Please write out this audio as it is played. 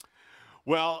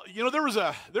Well, there was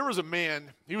a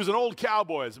man. He was an old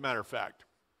cowboy, as a matter of fact.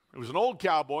 He was an old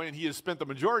cowboy, and he has spent the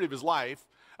majority of his life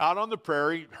out on the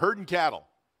prairie herding cattle.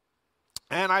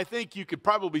 And I think you could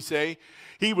probably say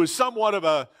he was somewhat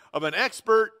of an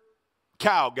expert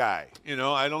cow guy.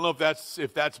 I don't know if that's a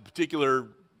particular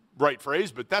right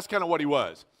phrase, but that's kind of what he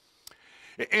was.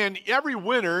 And every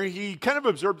winter, he kind of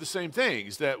observed the same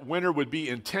things, that winter would be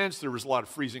intense. There was a lot of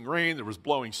freezing rain. There was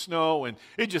blowing snow, and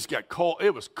it just got cold.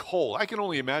 It was cold. I can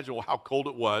only imagine how cold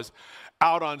it was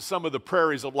out on some of the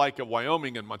prairies of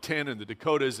Wyoming and Montana and the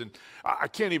Dakotas, and I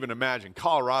can't even imagine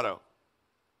Colorado.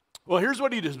 Well, here's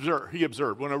what he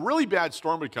observed. When a really bad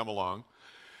storm would come along,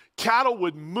 cattle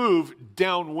would move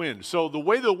downwind. So the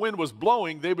way the wind was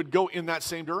blowing, they would go in that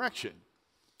same direction.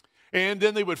 And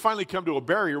then they would finally come to a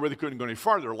barrier where they couldn't go any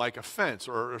farther, like a fence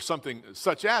or something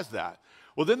such as that.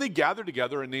 Well, then they'd gather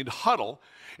together and they'd huddle,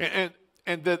 and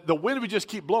the wind would just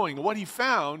keep blowing. And what he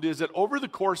found is that over the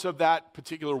course of that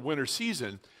particular winter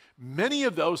season, many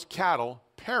of those cattle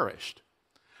perished.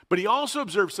 But he also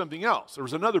observed something else. There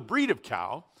was another breed of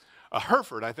cow, a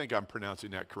Hereford, I think I'm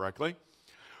pronouncing that correctly.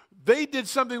 They did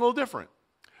something a little different.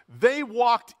 They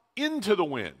walked into the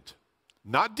wind,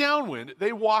 not downwind.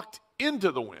 They walked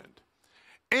into the wind.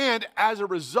 And as a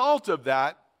result of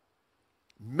that,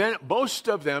 most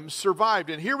of them survived.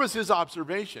 And here was his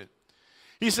observation.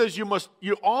 He says,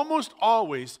 you almost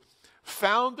always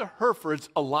found the Herefords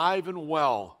alive and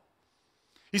well.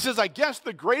 He says, I guess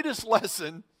the greatest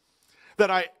lesson that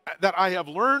I have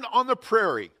learned on the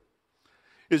prairie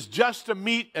is just to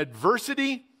meet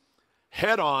adversity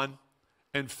head on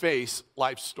and face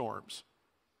life's storms.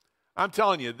 I'm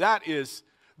telling you, that is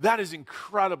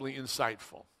incredibly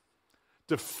insightful.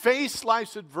 To face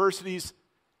life's adversities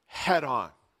head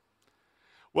on.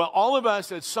 Well, all of us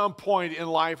at some point in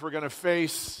life are going to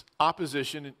face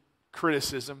opposition,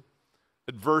 criticism,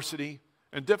 adversity,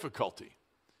 and difficulty.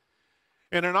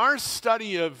 And in our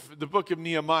study of the book of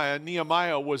Nehemiah,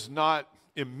 Nehemiah was not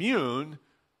immune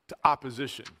to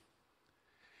opposition.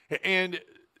 And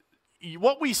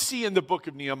what we see in the book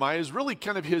of Nehemiah is really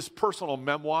kind of his personal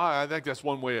memoir. I think that's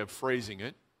one way of phrasing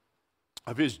it,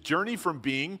 of his journey from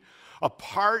being a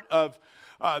part of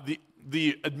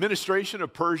the administration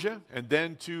of Persia, and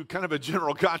then to kind of a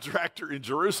general contractor in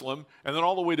Jerusalem, and then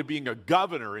all the way to being a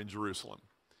governor in Jerusalem.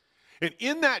 And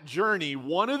in that journey,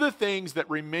 one of the things that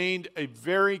remained a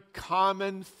very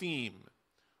common theme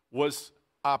was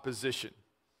opposition.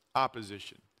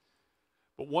 Opposition.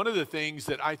 But one of the things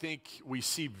that I think we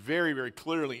see very, very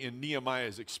clearly in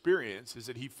Nehemiah's experience is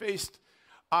that he faced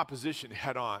opposition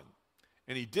head on.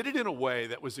 And he did it in a way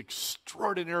that was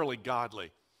extraordinarily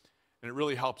godly. And it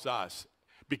really helps us,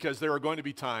 because there are going to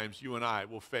be times you and I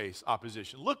will face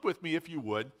opposition. Look with me, if you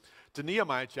would, to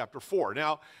Nehemiah chapter 4.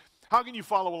 Now, how can you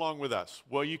follow along with us?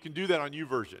 Well, you can do that on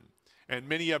YouVersion. And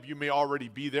many of you may already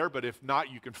be there, but if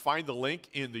not, you can find the link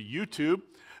in the YouTube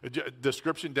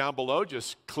description down below.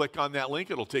 Just click on that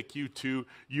link. It'll take you to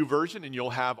YouVersion, and you'll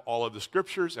have all of the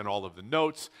scriptures and all of the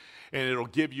notes, and it'll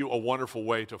give you a wonderful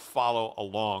way to follow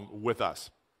along with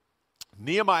us.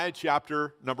 Nehemiah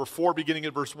chapter number 4, beginning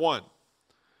at verse 1.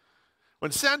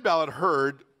 When Sanballat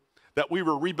heard that we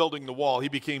were rebuilding the wall, he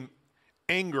became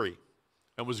angry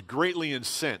and was greatly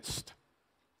incensed.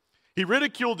 He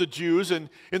ridiculed the Jews, and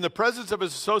in the presence of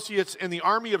his associates in the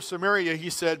army of Samaria, he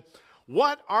said,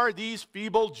 "What are these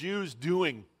feeble Jews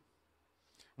doing?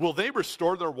 Will they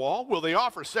restore their wall? Will they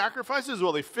offer sacrifices?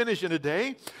 Will they finish in a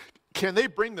day? Can they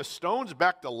bring the stones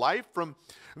back to life from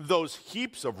those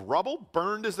heaps of rubble,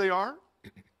 burned as they are?"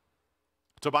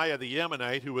 Tobiah the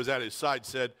Ammonite, who was at his side,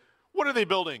 said, "What are they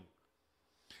building?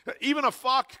 Even a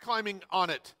fox climbing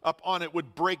up on it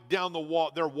would break down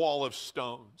their wall of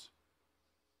stones.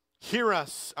 Hear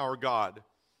us, our God,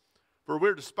 for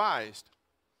we're despised.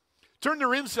 Turn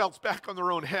their insults back on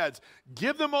their own heads.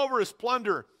 Give them over as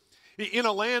plunder in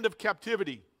a land of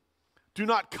captivity. Do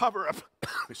not cover up,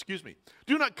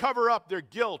 do not cover up their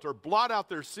guilt or blot out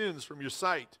their sins from your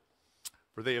sight,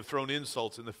 for they have thrown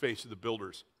insults in the face of the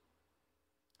builders."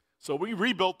 So we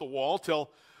rebuilt the wall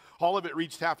till all of it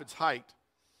reached half its height,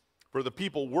 for the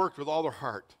people worked with all their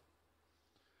heart.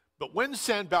 But when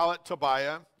Sanballat,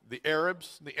 Tobiah, the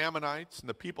Arabs, the Ammonites, and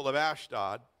the people of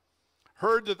Ashdod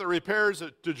heard that the repairs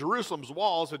to Jerusalem's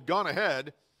walls had gone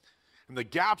ahead and the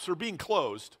gaps were being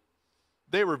closed,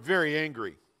 they were very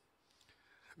angry.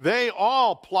 They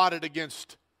all plotted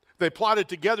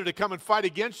together to come and fight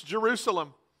against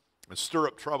Jerusalem and stir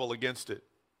up trouble against it.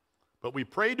 But we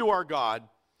prayed to our God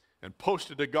and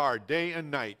posted a guard day and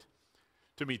night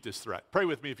to meet this threat. Pray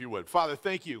with me if you would. Father,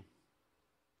 thank you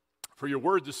for your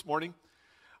word this morning.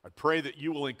 I pray that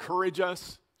you will encourage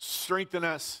us, strengthen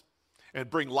us, and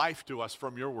bring life to us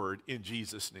from your word in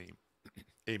Jesus' name.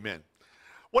 Amen.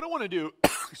 What I want to do,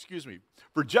 excuse me,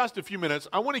 for just a few minutes,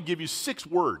 I want to give you 6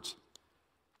 words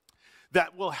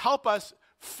that will help us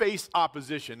face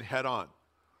opposition head on.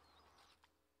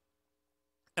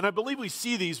 And I believe we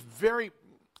see these very,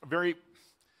 very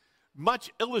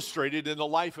much illustrated in the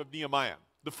life of Nehemiah.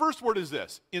 The first word is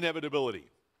this: inevitability.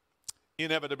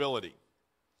 Inevitability.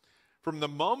 From the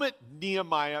moment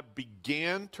Nehemiah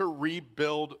began to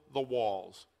rebuild the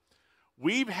walls,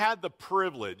 we've had the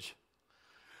privilege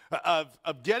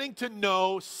of getting to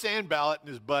know Sanballat and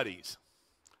his buddies,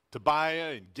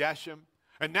 Tobiah and Geshem.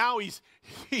 And now he's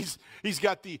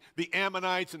got the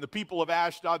Ammonites and the people of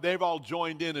Ashdod. They've all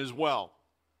joined in as well.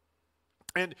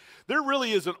 And there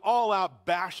really is an all-out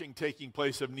bashing taking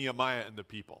place of Nehemiah and the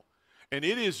people. And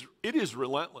it is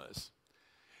relentless.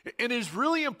 And it is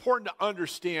really important to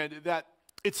understand that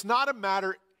it's not a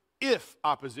matter if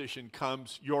opposition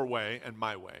comes your way and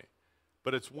my way,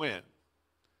 but it's when.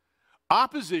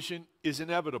 Opposition is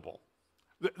inevitable.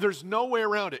 There's no way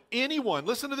around it. Anyone,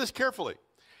 listen to this carefully,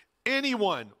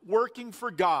 anyone working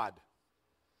for God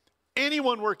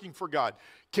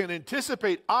can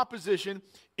anticipate opposition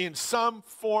in some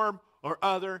form or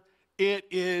other. It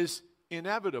is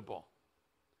inevitable.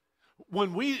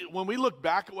 When we look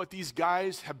back at what these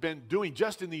guys have been doing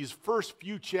just in these first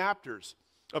few chapters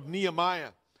of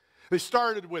Nehemiah, they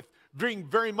started with being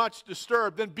very much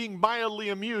disturbed, then being mildly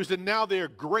amused, and now they are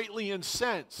greatly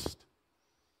incensed.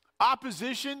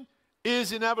 Opposition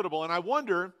is inevitable, and I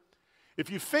wonder if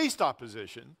you faced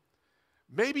opposition,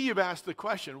 maybe you've asked the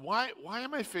question, why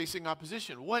am I facing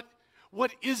opposition? What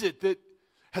is it that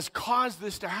has caused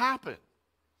this to happen?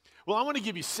 Well, I want to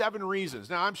give you 7 reasons.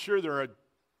 Now, I'm sure there are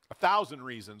 1,000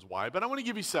 reasons why, but I want to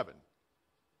give you 7.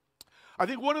 I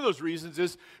think one of those reasons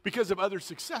is because of other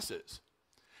successes.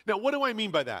 Now, what do I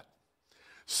mean by that?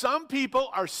 Some people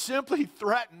are simply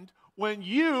threatened when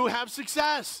you have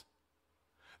success.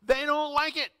 They don't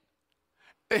like it.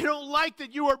 They don't like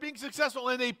that you are being successful,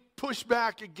 and they push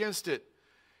back against it.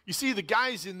 You see, the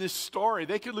guys in this story,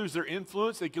 they could lose their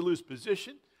influence, they could lose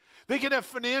position, they could have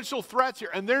financial threats here,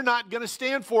 and they're not going to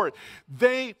stand for it.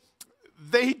 They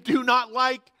do not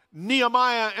like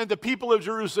Nehemiah and the people of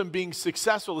Jerusalem being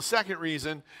successful. The second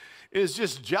reason is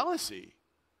just jealousy.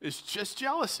 It's just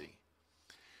jealousy.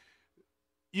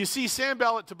 You see,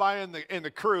 Sanballat, Tobiah, and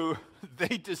the crew,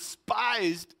 they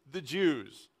despised the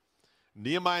Jews.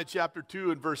 Nehemiah chapter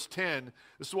 2 and verse 10,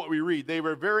 this is what we read. They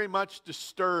were very much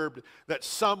disturbed that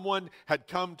someone had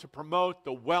come to promote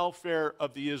the welfare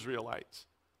of the Israelites.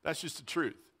 That's just the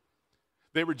truth.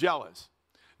 They were jealous.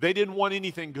 They didn't want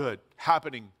anything good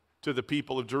happening to the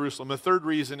people of Jerusalem. The third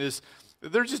reason is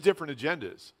they're just different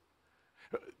agendas.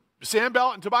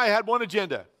 Sanballat and Tobiah had one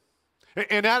agenda.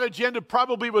 And that agenda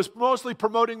probably was mostly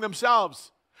promoting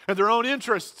themselves and their own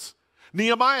interests.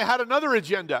 Nehemiah had another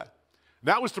agenda.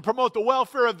 That was to promote the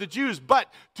welfare of the Jews,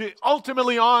 but to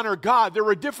ultimately honor God. There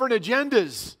were different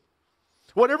agendas.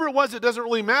 Whatever it was, it doesn't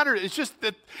really matter. It's just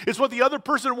that it's what the other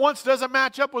person wants doesn't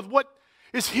match up with what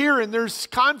is here, and there's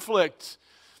conflict.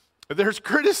 There's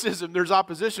criticism. There's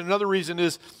opposition. Another reason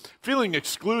is feeling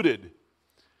excluded.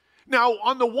 Now,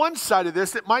 on the one side of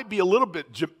this, it might be a little bit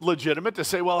legitimate to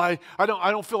say, well, I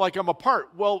don't feel like I'm a part.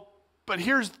 Well, but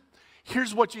here's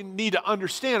what you need to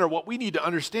understand, or what we need to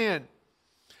understand.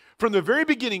 From the very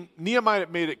beginning, Nehemiah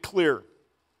made it clear.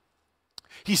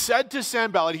 He said to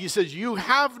Sanballat, he says, you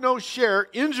have no share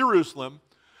in Jerusalem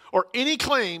or any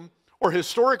claim or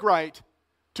historic right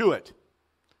to it.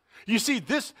 You see,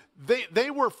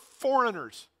 they were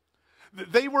foreigners.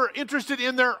 They were interested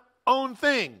in their own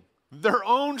thing, their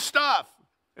own stuff.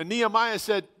 And Nehemiah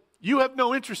said, you have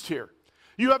no interest here.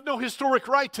 You have no historic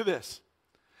right to this.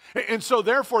 And so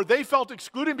therefore, they felt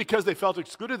excluded. Because they felt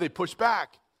excluded, they pushed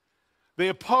back. They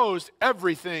opposed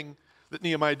everything that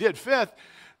Nehemiah did. Fifth,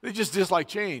 they just disliked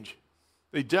change.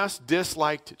 They just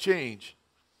disliked change.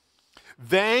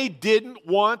 They didn't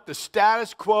want the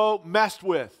status quo messed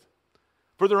with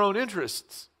for their own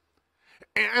interests.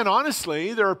 And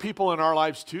honestly, there are people in our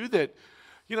lives too that,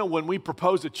 when we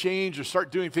propose a change or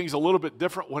start doing things a little bit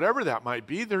different, whatever that might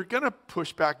be, they're going to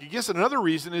push back against it. Another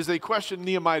reason is they questioned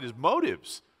Nehemiah's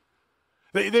motives.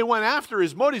 They went after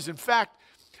his motives. In fact,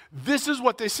 this is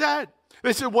what they said.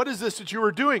 They said, what is this that you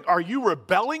are doing? Are you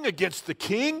rebelling against the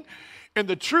king? And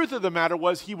the truth of the matter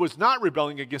was he was not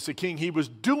rebelling against the king. He was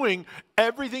doing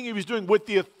everything he was doing with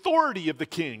the authority of the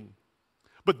king.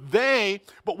 But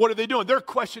what are they doing? They're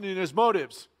questioning his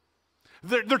motives.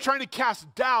 They're trying to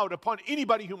cast doubt upon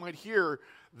anybody who might hear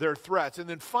their threats. And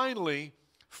then finally,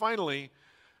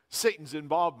 Satan's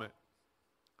involvement.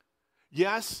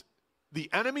 Yes, the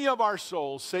enemy of our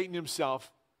souls, Satan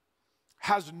himself,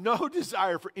 has no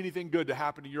desire for anything good to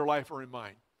happen to your life or in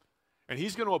mine. And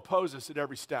he's going to oppose us at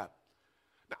every step.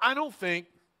 Now, I don't think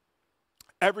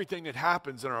everything that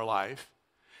happens in our life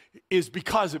is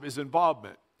because of his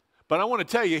involvement. But I want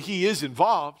to tell you, he is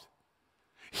involved.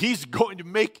 He's going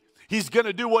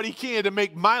to do what he can to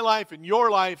make my life and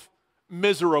your life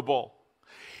miserable.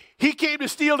 He came to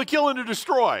steal, to kill, and to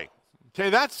destroy. Okay,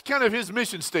 that's kind of his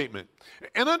mission statement.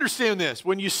 And understand this,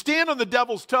 when you stand on the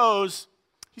devil's toes,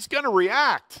 he's going to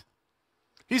react.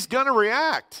 He's going to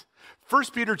react. 1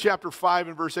 Peter chapter 5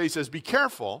 and verse 8 says, be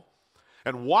careful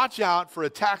and watch out for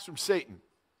attacks from Satan,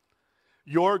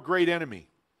 your great enemy.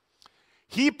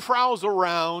 He prowls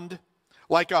around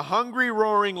like a hungry,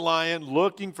 roaring lion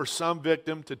looking for some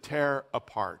victim to tear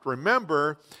apart.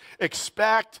 Remember,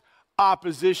 expect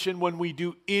opposition when we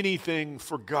do anything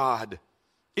for God.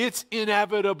 It's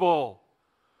inevitable.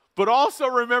 But also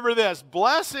remember this,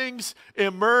 blessings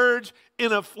emerge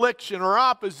in affliction or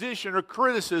opposition or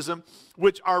criticism,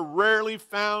 which are rarely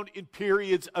found in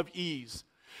periods of ease.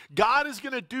 God is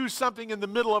going to do something in the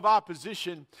middle of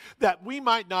opposition that we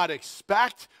might not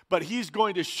expect, but he's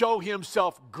going to show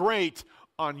himself great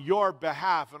on your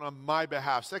behalf and on my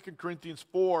behalf. 2 Corinthians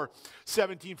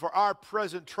 4:17, for our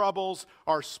present troubles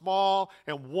are small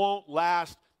and won't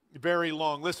last very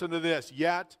long. Listen to this,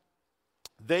 yet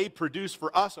they produce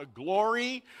for us a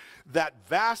glory that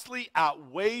vastly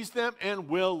outweighs them and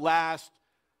will last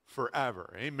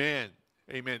forever. Amen.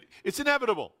 Amen. It's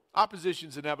inevitable. Opposition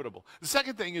is inevitable. The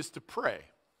second thing is to pray.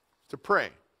 To pray.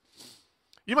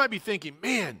 You might be thinking,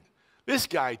 man, this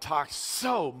guy talks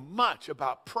so much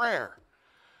about prayer.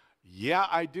 Yeah,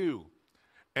 I do.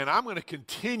 And I'm going to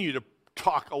continue to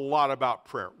talk a lot about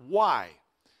prayer. Why?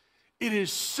 It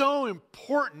is so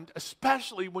important,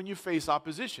 especially when you face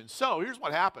opposition. So here's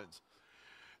what happens.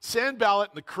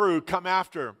 Sanballat and the crew come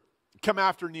after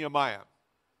Nehemiah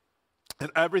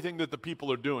and everything that the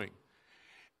people are doing.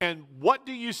 And what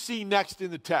do you see next in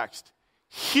the text?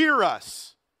 Hear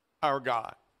us, our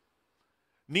God.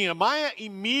 Nehemiah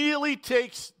immediately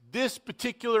takes this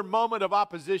particular moment of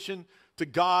opposition to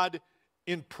God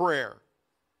in prayer.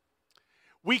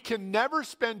 We can never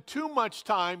spend too much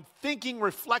time thinking,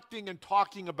 reflecting, and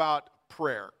talking about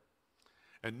prayer.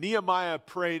 And Nehemiah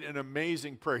prayed an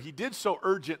amazing prayer. He did so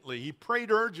urgently. He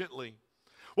prayed urgently.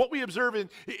 What we observe in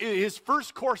his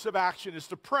first course of action is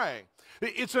to pray.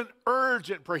 It's an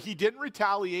urgent prayer. He didn't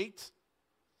retaliate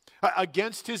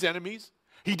against his enemies.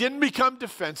 He didn't become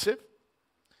defensive.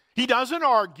 He doesn't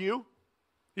argue.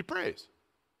 He prays.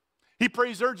 He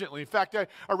prays urgently. In fact, I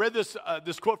read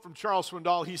this quote from Charles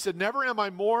Swindoll. He said, never am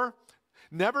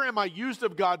I used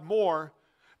of God more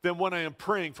than when I am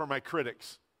praying for my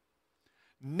critics.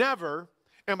 Never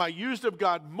am I used of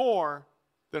God more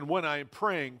than when I am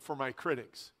praying for my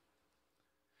critics.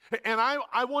 And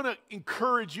I want to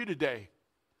encourage you today,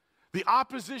 the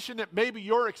opposition that maybe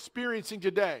you're experiencing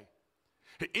today,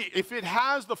 if it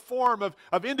has the form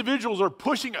of individuals who are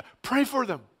pushing, pray for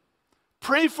them.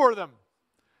 Pray for them.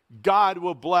 God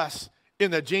will bless.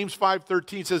 In that James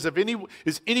 5:13 says,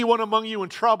 is anyone among you in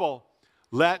trouble,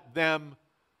 let them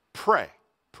pray.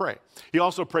 Pray. He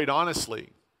also prayed honestly.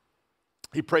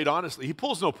 He prayed honestly. He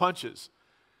pulls no punches.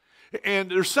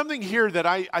 And there's something here that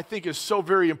I think is so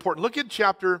very important. Look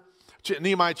at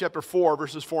Nehemiah chapter 4,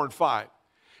 verses 4 and 5.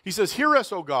 He says, hear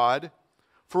us, O God,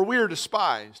 for we are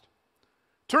despised.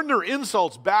 Turn their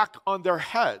insults back on their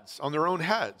heads, on their own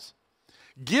heads.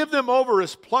 Give them over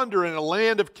as plunder in a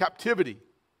land of captivity.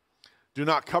 Do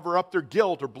not cover up their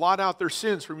guilt or blot out their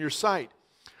sins from your sight,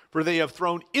 for they have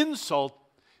thrown insults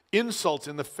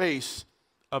in the face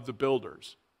of the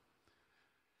builders.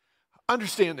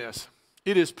 Understand this.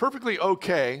 It is perfectly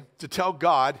okay to tell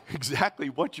God exactly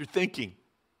what you're thinking.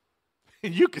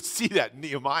 And you could see that in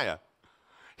Nehemiah.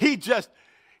 He just,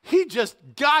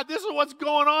 God, this is what's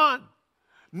going on.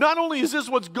 Not only is this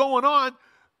what's going on,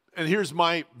 and here's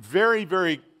my very,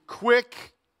 very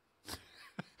quick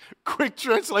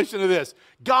translation of this.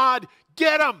 God,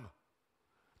 get them.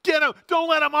 Get them. Don't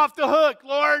let them off the hook,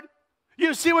 Lord.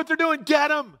 You see what they're doing? Get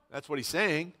them. That's what he's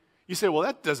saying. You say, well,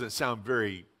 that doesn't sound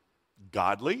very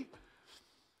godly.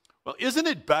 Well, isn't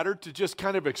it better to just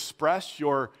kind of express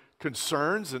your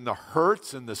concerns and the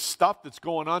hurts and the stuff that's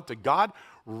going on to God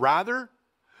rather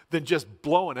than just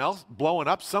blowing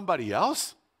up somebody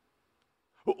else?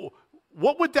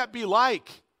 What would that be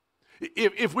like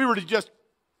if we were to just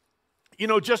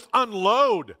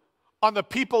unload on the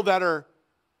people that are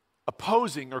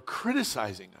opposing or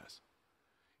criticizing us?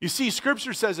 You see,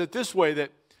 Scripture says it this way,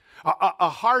 that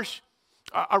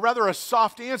a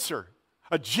soft answer,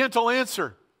 a gentle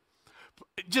answer,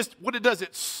 just what it does,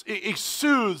 it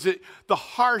soothes the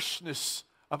harshness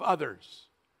of others.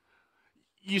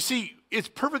 You see, it's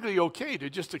perfectly okay to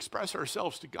just express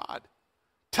ourselves to God.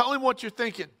 Tell him what you're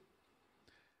thinking.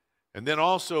 And then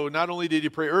also, not only did he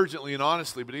pray urgently and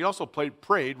honestly, but he also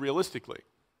prayed realistically.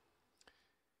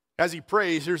 As he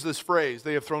prays, here's this phrase: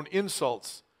 they have thrown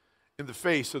insults in the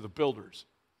face of the builders.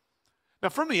 Now,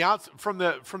 from the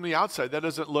outside, that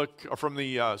doesn't look, or from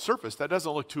the surface, that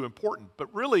doesn't look too important.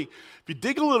 But really, if you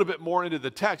dig a little bit more into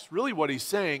the text, really what he's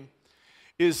saying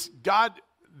is, God,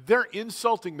 they're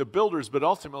insulting the builders, but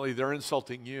ultimately they're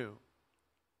insulting you.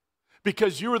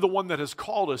 Because you are the one that has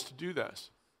called us to do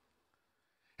this.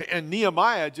 And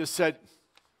Nehemiah just said,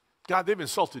 God, they've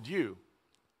insulted you.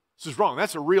 This is wrong.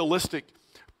 That's a realistic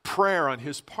prayer on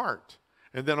his part.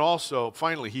 And then also,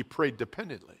 finally, he prayed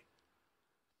dependently.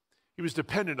 He was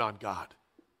dependent on God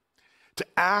to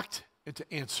act and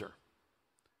to answer.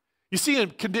 You see,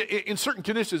 in certain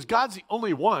conditions, God's the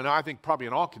only one, I think probably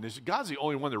in all conditions, God's the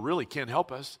only one that really can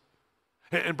help us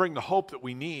and bring the hope that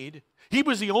we need. He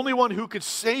was the only one who could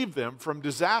save them from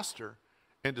disaster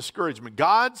and discouragement.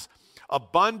 God's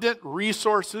abundant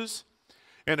resources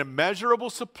and immeasurable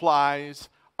supplies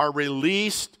are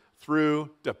released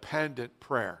through dependent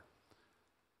prayer.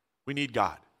 We need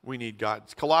God. We need God.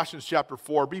 It's Colossians chapter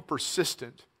 4, be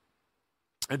persistent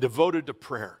and devoted to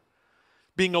prayer,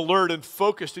 being alert and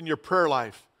focused in your prayer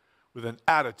life with an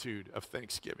attitude of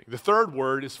thanksgiving. The third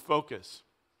word is focus.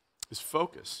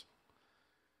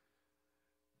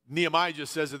 Nehemiah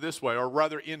just says it this way, or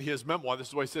rather in his memoir, this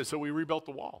is what he says: so we rebuilt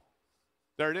the wall.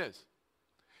 There it is.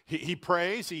 He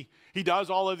prays, he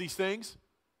does all of these things.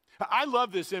 I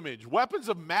love this image, weapons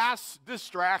of mass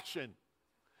distraction.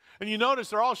 And you notice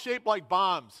they're all shaped like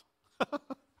bombs.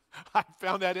 I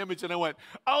found that image and I went,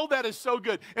 oh, that is so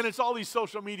good. And it's all these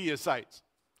social media sites,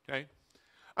 okay?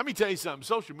 Let me tell you something.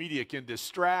 Social media can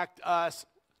distract us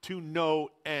to no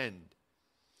end.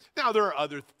 Now, there are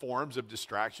other forms of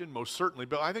distraction, most certainly,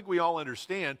 but I think we all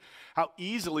understand how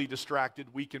easily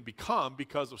distracted we can become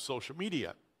because of social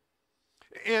media.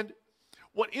 And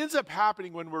what ends up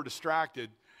happening when we're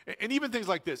distracted, and even things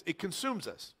like this, it consumes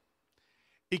us.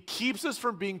 It keeps us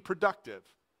from being productive.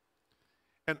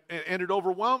 And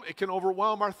it can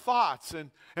overwhelm our thoughts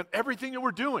and everything that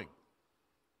we're doing.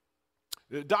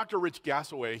 Dr. Rich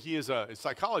Gassaway, he is a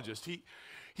psychologist.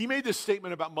 He made this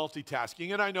statement about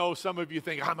multitasking, and I know some of you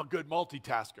think, I'm a good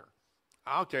multitasker.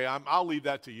 Okay, I'll leave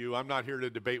that to you. I'm not here to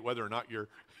debate whether or not you're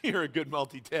a good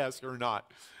multitasker or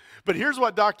not. But here's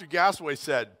what Dr. Gassaway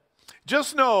said.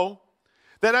 Just know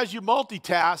that as you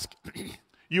multitask,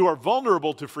 you are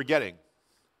vulnerable to forgetting.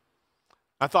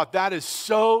 I thought that is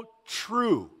so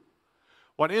true.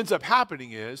 What ends up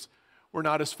happening is we're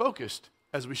not as focused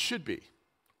as we should be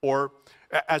or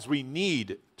as we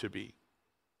need to be.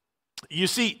 You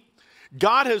see,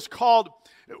 God has called,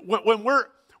 when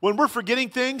we're forgetting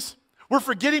things, we're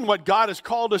forgetting what God has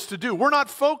called us to do. We're not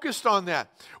focused on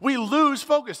that. We lose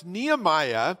focus.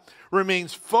 Nehemiah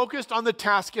remains focused on the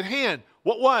task at hand.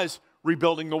 What was?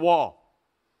 Rebuilding the wall.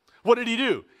 What did he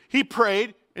do? He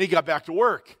prayed and he got back to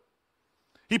work.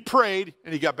 He prayed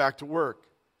and he got back to work.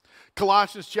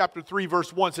 Colossians chapter 3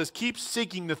 verse 1 says, keep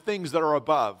seeking the things that are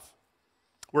above,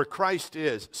 where Christ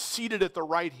is, seated at the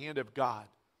right hand of God.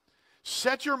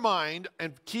 Set your mind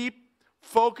and keep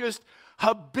focused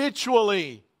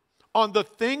habitually on the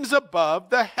things above,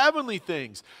 the heavenly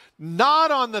things,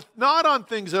 not on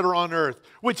things that are on earth,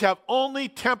 which have only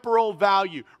temporal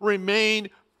value. Remain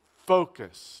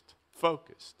focused.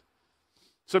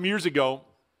 Some years ago,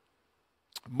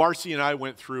 Marcy and I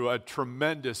went through a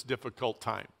tremendous difficult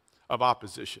time of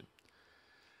opposition.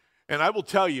 And I will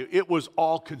tell you, it was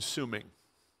all-consuming.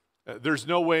 There's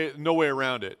no way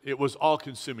around it. It was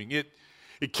all-consuming.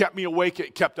 It kept me awake.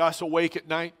 It kept us awake at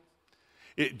night.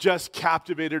 It just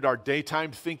captivated our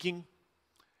daytime thinking.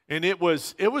 And it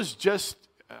was just,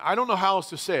 I don't know how else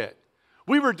to say it.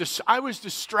 I was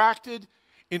distracted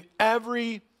in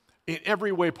every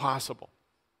way possible.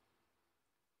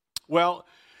 Well,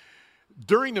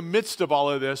 during the midst of all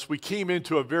of this, we came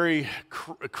into a very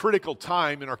critical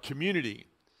time in our community.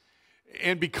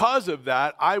 And because of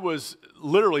that, I was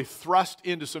literally thrust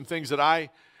into some things that I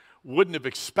wouldn't have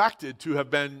expected to have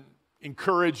been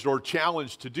encouraged or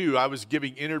challenged to do. I was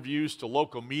giving interviews to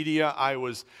local media. I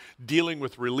was dealing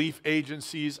with relief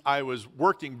agencies. I was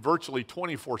working virtually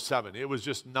 24/7. It was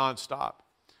just nonstop.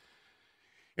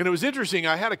 And it was interesting.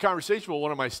 I had a conversation with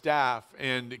one of my staff,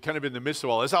 and kind of in the midst of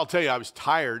all this, I'll tell you, I was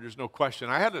tired. There's no question.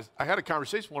 I had a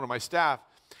conversation with one of my staff,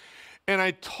 and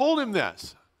I told him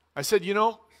this. I said,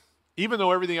 even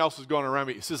though everything else is going around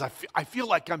me, he says, I feel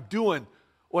like I'm doing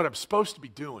what I'm supposed to be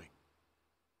doing.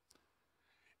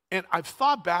 And I've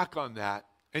thought back on that,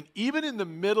 and even in the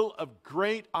middle of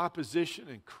great opposition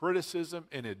and criticism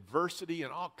and adversity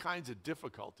and all kinds of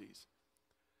difficulties,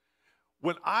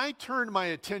 when I turned my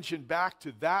attention back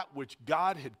to that which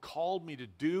God had called me to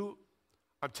do,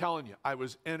 I'm telling you, I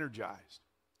was energized.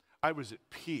 I was at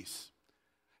peace.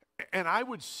 And I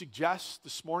would suggest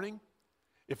this morning,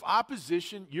 if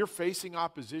you're facing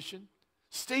opposition,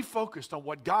 stay focused on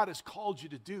what God has called you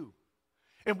to do.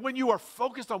 And when you are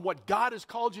focused on what God has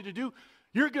called you to do,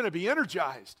 you're going to be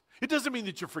energized. It doesn't mean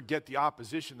that you forget the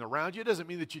opposition around you. It doesn't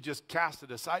mean that you just cast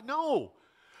it aside. No,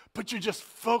 but you're just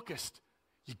focused.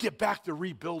 You get back to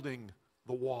rebuilding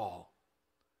the wall.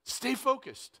 Stay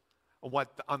focused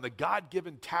on the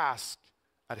God-given task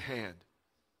at hand.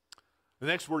 The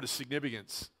next word is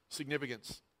significance.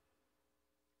 Significance.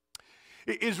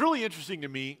 It's really interesting to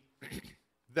me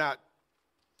that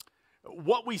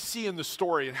what we see in the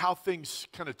story and how things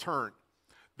kind of turn.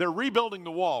 They're rebuilding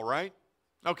the wall, right?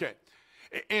 Okay.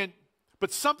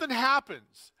 But something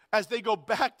happens as they go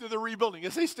back to the rebuilding,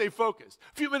 as they stay focused.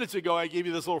 A few minutes ago, I gave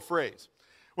you this little phrase.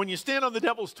 When you stand on the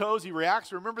devil's toes, he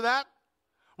reacts. Remember that?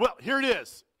 Well, here it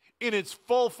is in its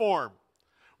full form.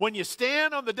 When you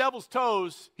stand on the devil's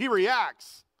toes, he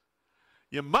reacts.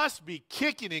 You must be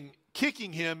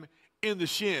kicking him in the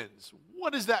shins.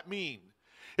 What does that mean?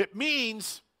 It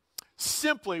means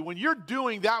simply when you're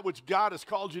doing that which God has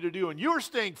called you to do and you're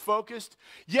staying focused,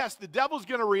 yes, the devil's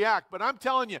going to react, but I'm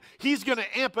telling you, he's going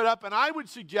to amp it up, and I would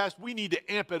suggest we need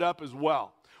to amp it up as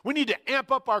well. We need to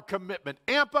amp up our commitment,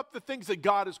 amp up the things that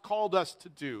God has called us to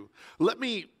do. Let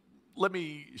me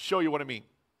show you what I mean.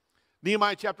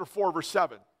 Nehemiah chapter 4, verse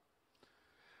 7.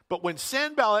 But when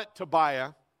Sanballat,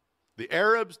 Tobiah, the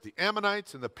Arabs, the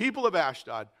Ammonites, and the people of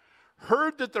Ashdod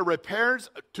heard that the repairs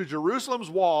to Jerusalem's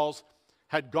walls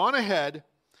had gone ahead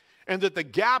and that the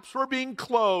gaps were being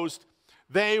closed,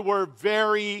 they were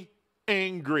very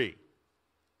angry.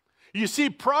 You see,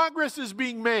 progress is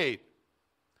being made.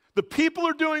 The people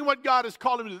are doing what God has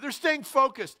called them to do. They're staying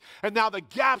focused. And now the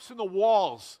gaps in the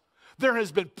walls, there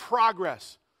has been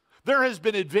progress. There has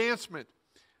been advancement.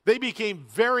 They became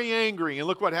very angry. And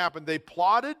look what happened. They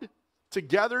plotted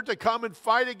together to come and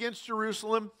fight against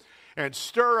Jerusalem and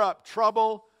stir up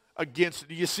trouble against it.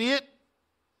 Do you see it?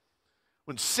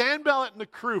 When Sanballat and the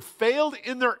crew failed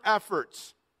in their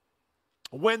efforts,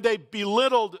 when they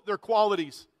belittled their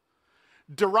qualities,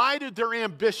 derided their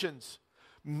ambitions,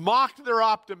 mocked their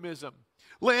optimism,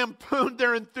 lampooned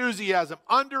their enthusiasm,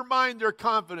 undermined their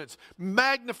confidence,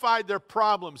 magnified their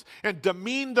problems, and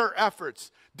demeaned their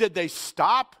efforts, did they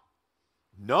stop?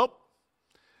 Nope.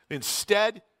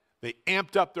 Instead, they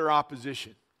amped up their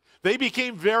opposition. They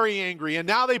became very angry, and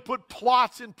now they put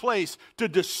plots in place to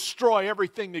destroy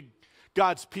everything that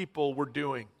God's people were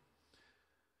doing.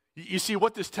 You see,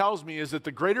 what this tells me is that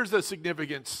the greater the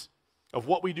significance of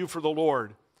what we do for the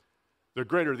Lord, the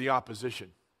greater the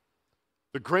opposition.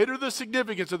 The greater the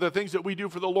significance of the things that we do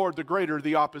for the Lord, the greater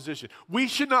the opposition. We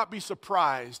should not be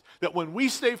surprised that when we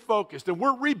stay focused and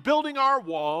we're rebuilding our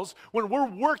walls, when we're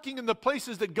working in the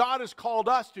places that God has called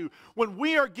us to, when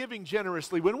we are giving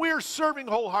generously, when we are serving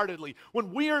wholeheartedly,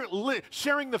 when we are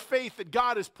sharing the faith that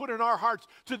God has put in our hearts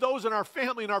to those in our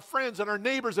family and our friends and our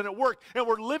neighbors and at work, and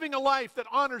we're living a life that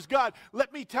honors God,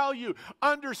 let me tell you,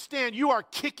 understand you are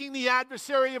kicking the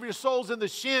adversary of your souls in the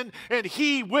shin, and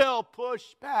he will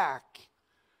push back.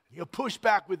 He'll push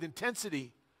back with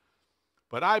intensity.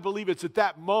 But I believe it's at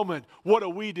that moment, what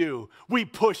do? We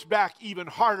push back even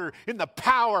harder in the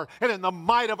power and in the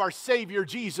might of our Savior,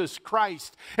 Jesus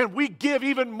Christ. And we give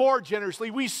even more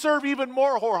generously. We serve even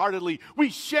more wholeheartedly. We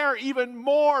share even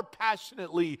more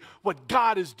passionately what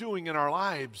God is doing in our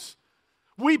lives.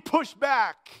 We push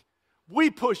back. We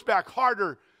push back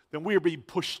harder than we are being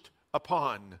pushed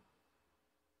upon.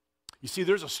 You see,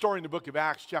 there's a story in the book of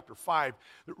Acts, chapter 5,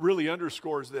 that really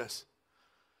underscores this.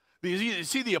 You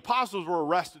see, the apostles were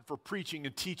arrested for preaching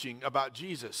and teaching about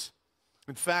Jesus.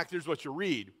 In fact, here's what you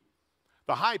read.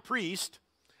 The high priest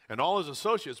and all his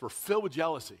associates were filled with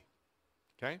jealousy.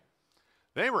 Okay?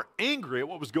 They were angry at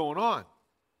what was going on.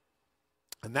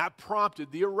 And that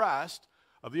prompted the arrest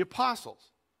of the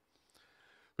apostles.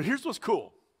 But here's what's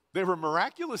cool. They were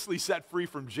miraculously set free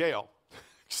from jail.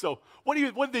 So what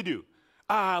did they do?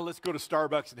 Let's go to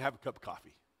Starbucks and have a cup of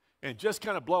coffee. And just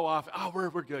kind of blow off,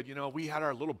 we're good. You know, we had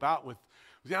our little bout with,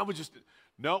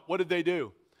 no, what did they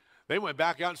do? They went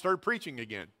back out and started preaching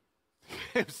again.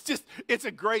 It's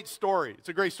a great story. It's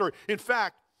a great story. In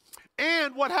fact,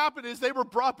 and what happened is they were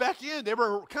brought back in. They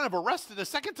were kind of arrested a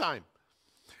second time.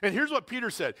 And here's what Peter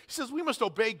said. He says, we must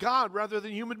obey God rather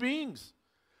than human beings.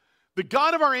 The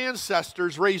God of our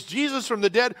ancestors raised Jesus from the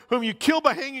dead, whom you killed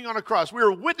by hanging on a cross. We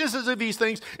are witnesses of these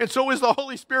things, and so is the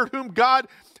Holy Spirit, whom God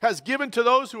has given to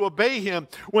those who obey him.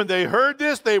 When they heard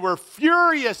this, they were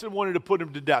furious and wanted to put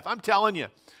him to death. I'm telling you,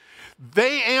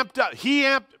 they amped up.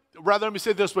 Let me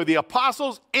say it this way. The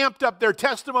apostles amped up their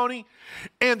testimony,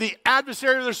 and the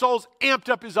adversary of their souls amped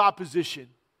up his opposition.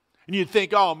 And you'd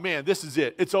think, oh man, this is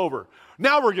it. It's over.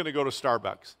 Now we're going to go to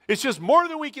Starbucks. It's just more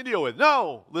than we can deal with.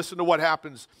 No, listen to what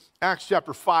happens. Acts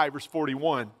chapter 5, verse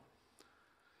 41.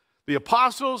 The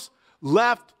apostles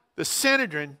left the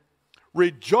Sanhedrin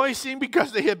rejoicing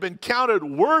because they had been counted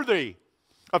worthy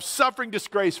of suffering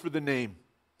disgrace for the name.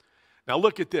 Now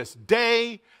look at this.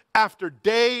 Day after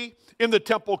day in the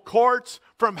temple courts,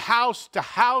 from house to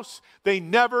house, they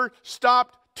never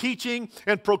stopped teaching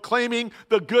and proclaiming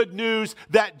the good news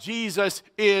that Jesus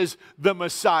is the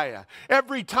Messiah.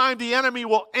 Every time the enemy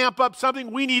will amp up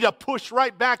something, we need to push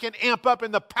right back and amp up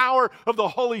in the power of the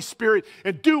Holy Spirit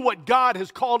and do what God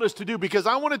has called us to do. Because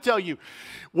I want to tell you,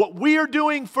 what we are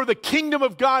doing for the kingdom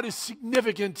of God is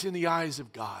significant in the eyes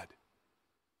of God.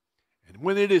 And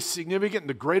when it is significant, and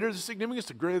the greater the significance,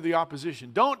 the greater the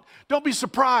opposition. Don't be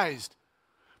surprised,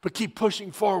 but keep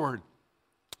pushing forward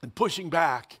and pushing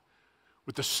back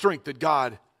with the strength that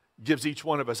God gives each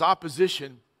one of us.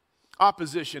 Opposition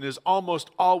is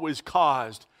almost always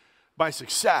caused by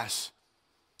success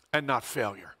and not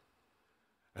failure.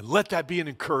 And let that be an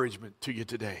encouragement to you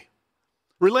today.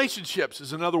 Relationships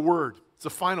is another word. It's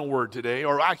the final word today.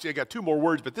 Or actually, I got two more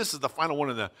words, but this is the final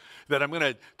one that I'm going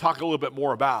to talk a little bit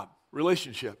more about.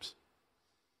 Relationships.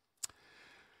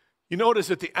 You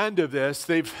notice at the end of this,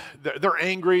 they're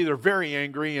angry, they're very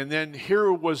angry, and then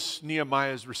here was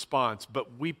Nehemiah's response,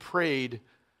 but we prayed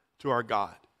to our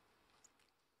God.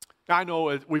 Now, I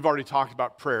know we've already talked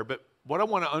about prayer, but what I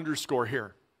want to underscore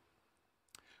here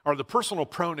are the personal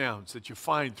pronouns that you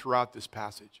find throughout this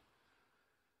passage.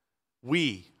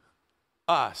 We,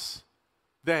 us,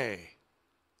 they,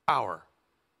 our.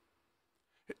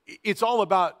 It's all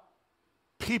about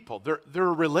people. There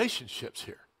are relationships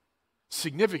here.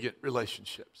 Significant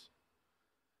relationships.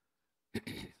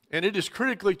 And it is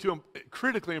critically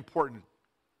important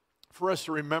for us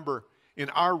to remember in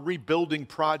our rebuilding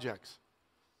projects,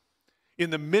 in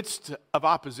the midst of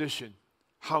opposition,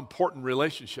 how important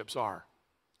relationships are.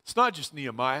 It's not just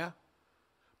Nehemiah,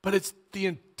 but it's the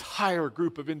entire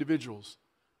group of individuals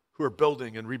who are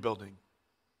building and rebuilding.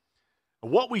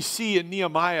 And what we see in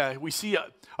Nehemiah, we see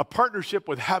a partnership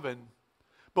with heaven,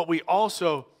 but we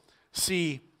also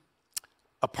see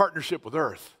a partnership with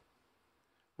earth.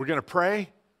 We're going to pray,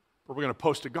 but we're going to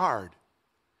post a guard.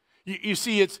 You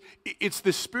see, it's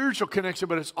this spiritual connection,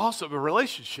 but it's also the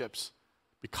relationships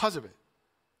because of it.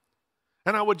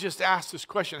 And I would just ask this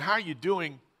question, how are you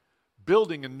doing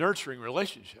building and nurturing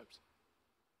relationships?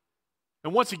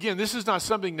 And once again, this is not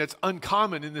something that's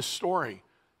uncommon in this story.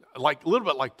 Like a little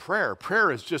bit like prayer. Prayer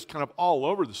is just kind of all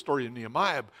over the story of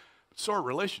Nehemiah, but so are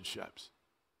relationships.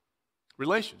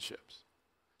 Relationships.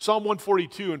 Psalm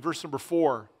 142 and verse number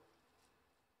 4,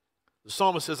 the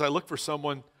psalmist says, I look for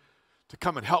someone to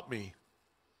come and help me,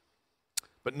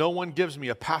 but no one gives me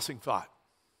a passing thought.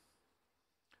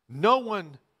 No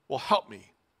one will help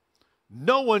me.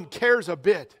 No one cares a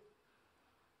bit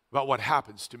about what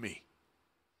happens to me.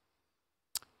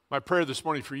 My prayer this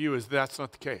morning for you is that's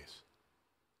not the case.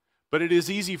 But it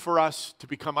is easy for us to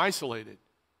become isolated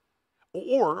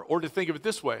or to think of it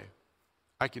this way,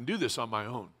 I can do this on my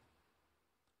own.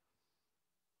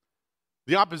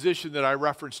 The opposition that I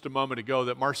referenced a moment ago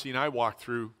that Marcy and I walked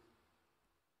through,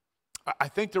 I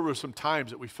think there were some times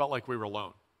that we felt like we were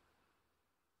alone.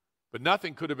 But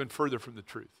nothing could have been further from the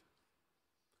truth.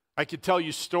 I could tell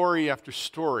you story after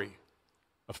story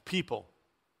of people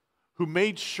who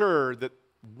made sure that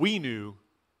we knew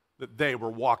that they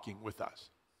were walking with us.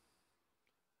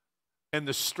 And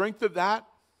the strength of that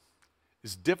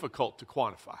is difficult to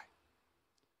quantify.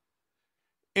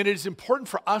 And it is important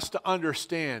for us to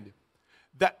understand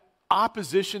that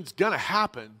opposition's going to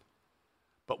happen,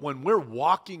 but when we're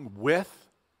walking with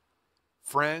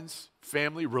friends,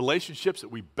 family, relationships that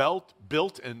we built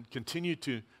and continue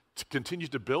to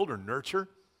build or nurture,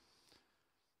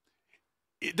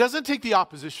 it doesn't take the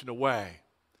opposition away,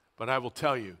 but I will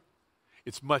tell you,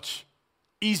 it's much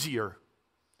easier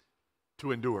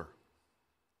to endure.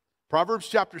 Proverbs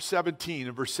chapter 17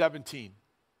 and verse 17,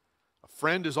 a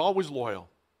friend is always loyal,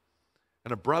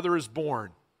 and a brother is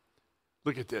born,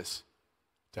 look at this,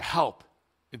 to help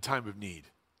in time of need.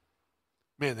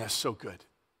 Man, that's so good.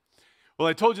 Well,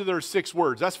 I told you there are 6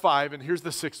 words. That's 5, and here's the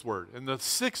 6th word. And the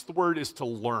 6th word is to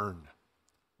learn.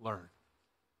 Learn.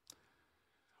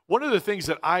 One of the things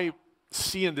that I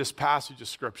see in this passage of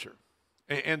Scripture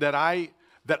and that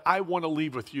I want to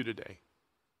leave with you today.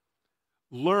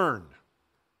 Learn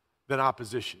that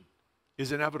opposition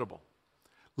is inevitable.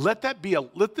 Let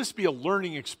this be a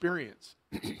learning experience.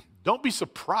 Don't be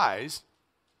surprised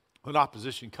when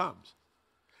opposition comes.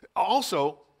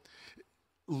 Also,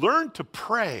 learn to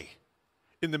pray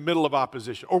in the middle of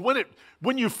opposition. Or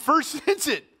when you first sense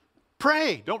it,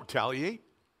 pray. Don't retaliate.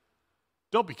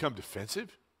 Don't become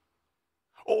defensive.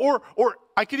 Or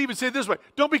I could even say it this way,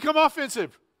 don't become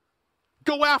offensive.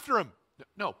 Go after him.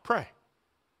 No, pray.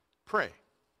 Pray.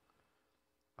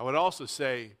 I would also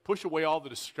say, push away all the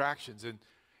distractions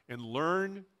and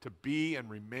learn to be and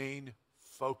remain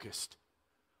focused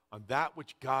on that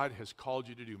which God has called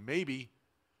you to do. Maybe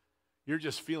you're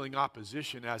just feeling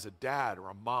opposition as a dad or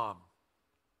a mom,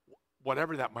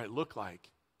 whatever that might look like.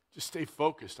 Just stay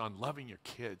focused on loving your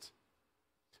kids.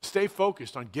 Stay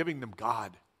focused on giving them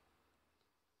God.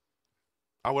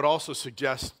 I would also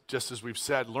suggest, just as we've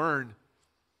said, learn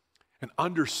and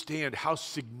understand how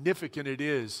significant it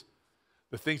is,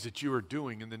 the things that you are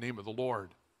doing in the name of the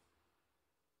Lord.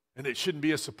 And it shouldn't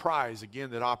be a surprise,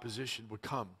 again, that opposition would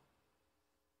come.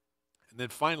 And then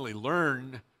finally,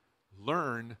 learn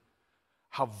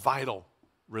how vital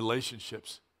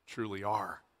relationships truly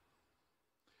are.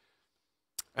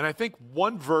 And I think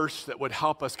one verse that would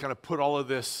help us kind of put all of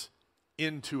this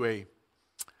into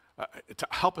to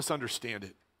help us understand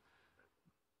it.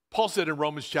 Paul said in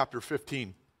Romans chapter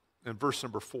 15 and verse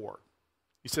number 4,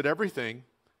 he said, everything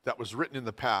that was written in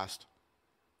the past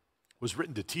was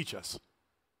written to teach us.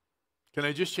 Can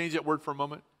I just change that word for a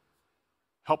moment?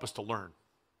 Help us to learn.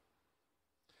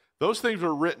 Those things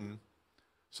were written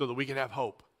so that we can have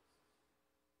hope.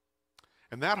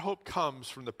 And that hope comes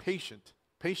from the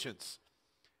patience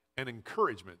and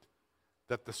encouragement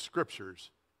that the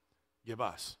Scriptures give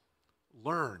us.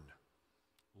 Learn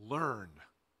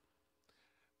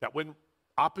that when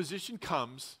opposition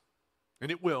comes,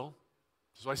 and it will,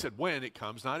 so I said when it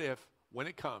comes, not if, when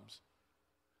it comes,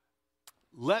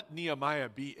 let Nehemiah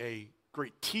be a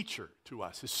great teacher to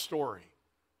us, his story,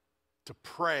 to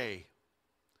pray,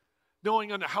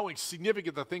 knowing how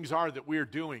significant the things are that we're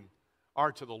doing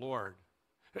are to the Lord.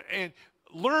 And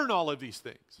learn all of these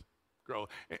things. Grow.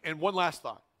 And one last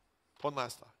thought.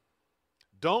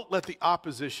 Don't let the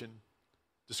opposition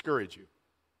discourage you.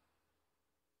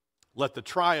 Let the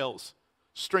trials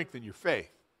strengthen your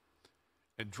faith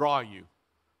and draw you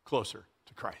closer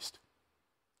to Christ.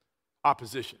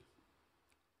 Opposition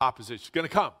is going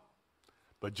to come.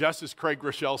 But just as Craig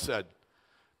Rochelle said,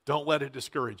 don't let it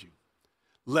discourage you.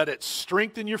 Let it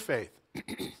strengthen your faith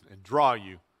and draw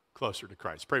you closer to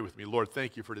Christ. Pray with me. Lord,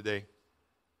 thank you for today.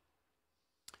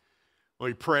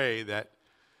 We pray that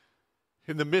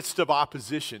in the midst of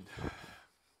opposition,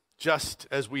 just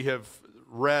as we have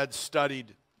read,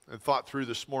 studied, and thought through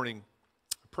this morning,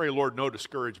 I pray, Lord, no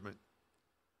discouragement.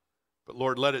 But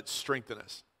Lord, let it strengthen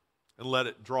us and let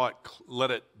it draw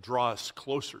us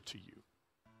closer to you.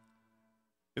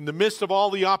 In the midst of all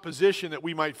the opposition that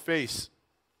we might face,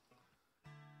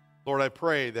 Lord, I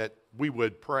pray that we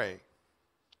would pray,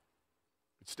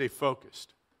 would stay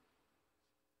focused.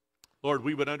 Lord,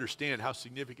 we would understand how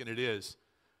significant it is,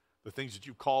 the things that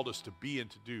you've called us to be and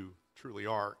to do truly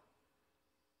are.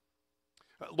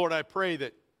 Lord, I pray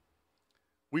that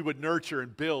we would nurture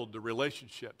and build the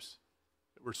relationships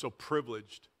that we're so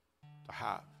privileged to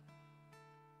have.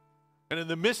 And in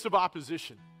the midst of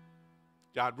opposition,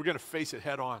 God, we're going to face it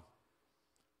head on.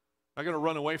 Not going to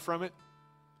run away from it.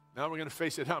 Now we're going to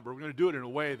face it head on, but we're going to do it in a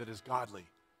way that is godly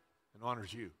and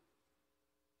honors you.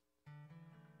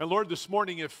 And Lord, this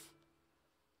morning, if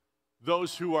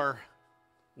those who are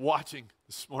watching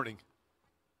this morning,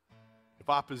 if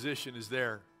opposition is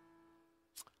there,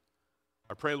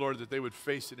 I pray, Lord, that they would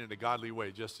face it in a godly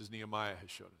way, just as Nehemiah has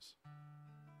showed us.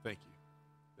 Thank you.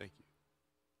 Thank you.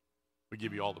 We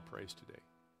give you all the praise today.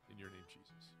 In your name,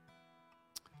 Jesus.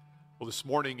 Well, this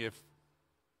morning, if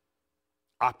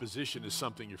opposition is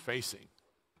something you're facing,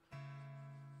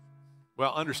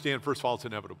 well, understand, first of all, it's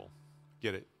inevitable.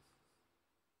 Get it.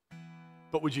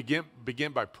 But would you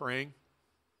begin by praying?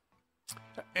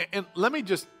 And let me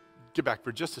just get back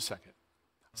for just a second.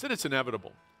 I said it's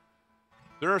inevitable.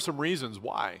 There are some reasons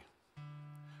why.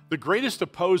 The greatest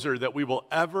opposer that we will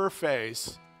ever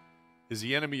face is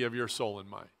the enemy of your soul and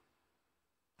mind.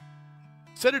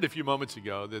 I said it a few moments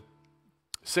ago that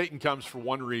Satan comes for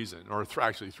one reason, or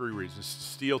actually three reasons: to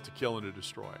steal, to kill, and to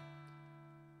destroy.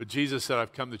 But Jesus said,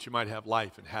 I've come that you might have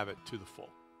life and have it to the full.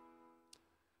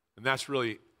 And that's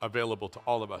really available to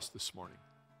all of us this morning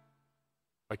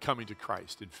by coming to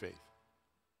Christ in faith.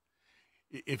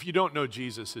 If you don't know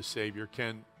Jesus as Savior,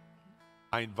 can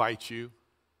I invite you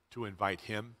to invite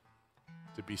him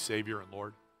to be Savior and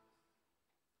Lord.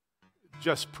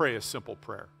 Just pray a simple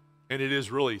prayer. And it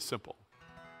is really simple.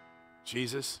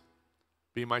 Jesus,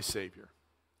 be my Savior.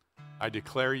 I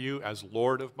declare you as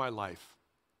Lord of my life.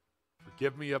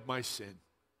 Forgive me of my sin.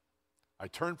 I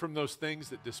turn from those things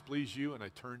that displease you and I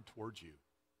turn towards you.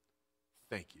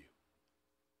 Thank you.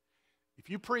 If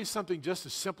you pray something just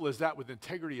as simple as that with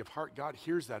integrity of heart, God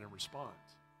hears that and responds.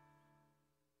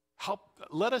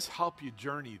 Let us help you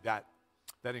journey that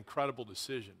incredible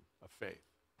decision of faith.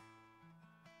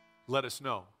 Let us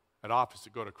know at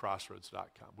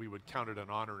office@crossroads.com. We would count it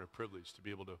an honor and a privilege to be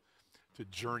able to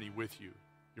journey with you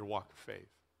your walk of faith.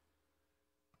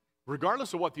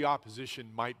 Regardless of what the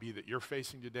opposition might be that you're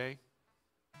facing today,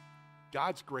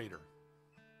 God's greater.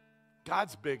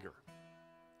 God's bigger.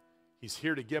 He's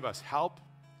here to give us help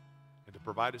and to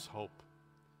provide us hope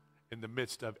in the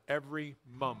midst of every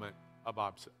moment of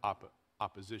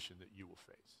opposition that you will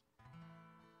face.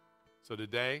 So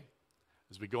today,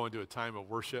 as we go into a time of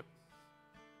worship,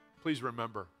 please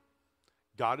remember,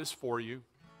 God is for you.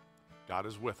 God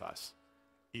is with us,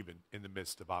 even in the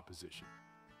midst of opposition.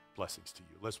 Blessings to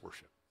you. Let's worship.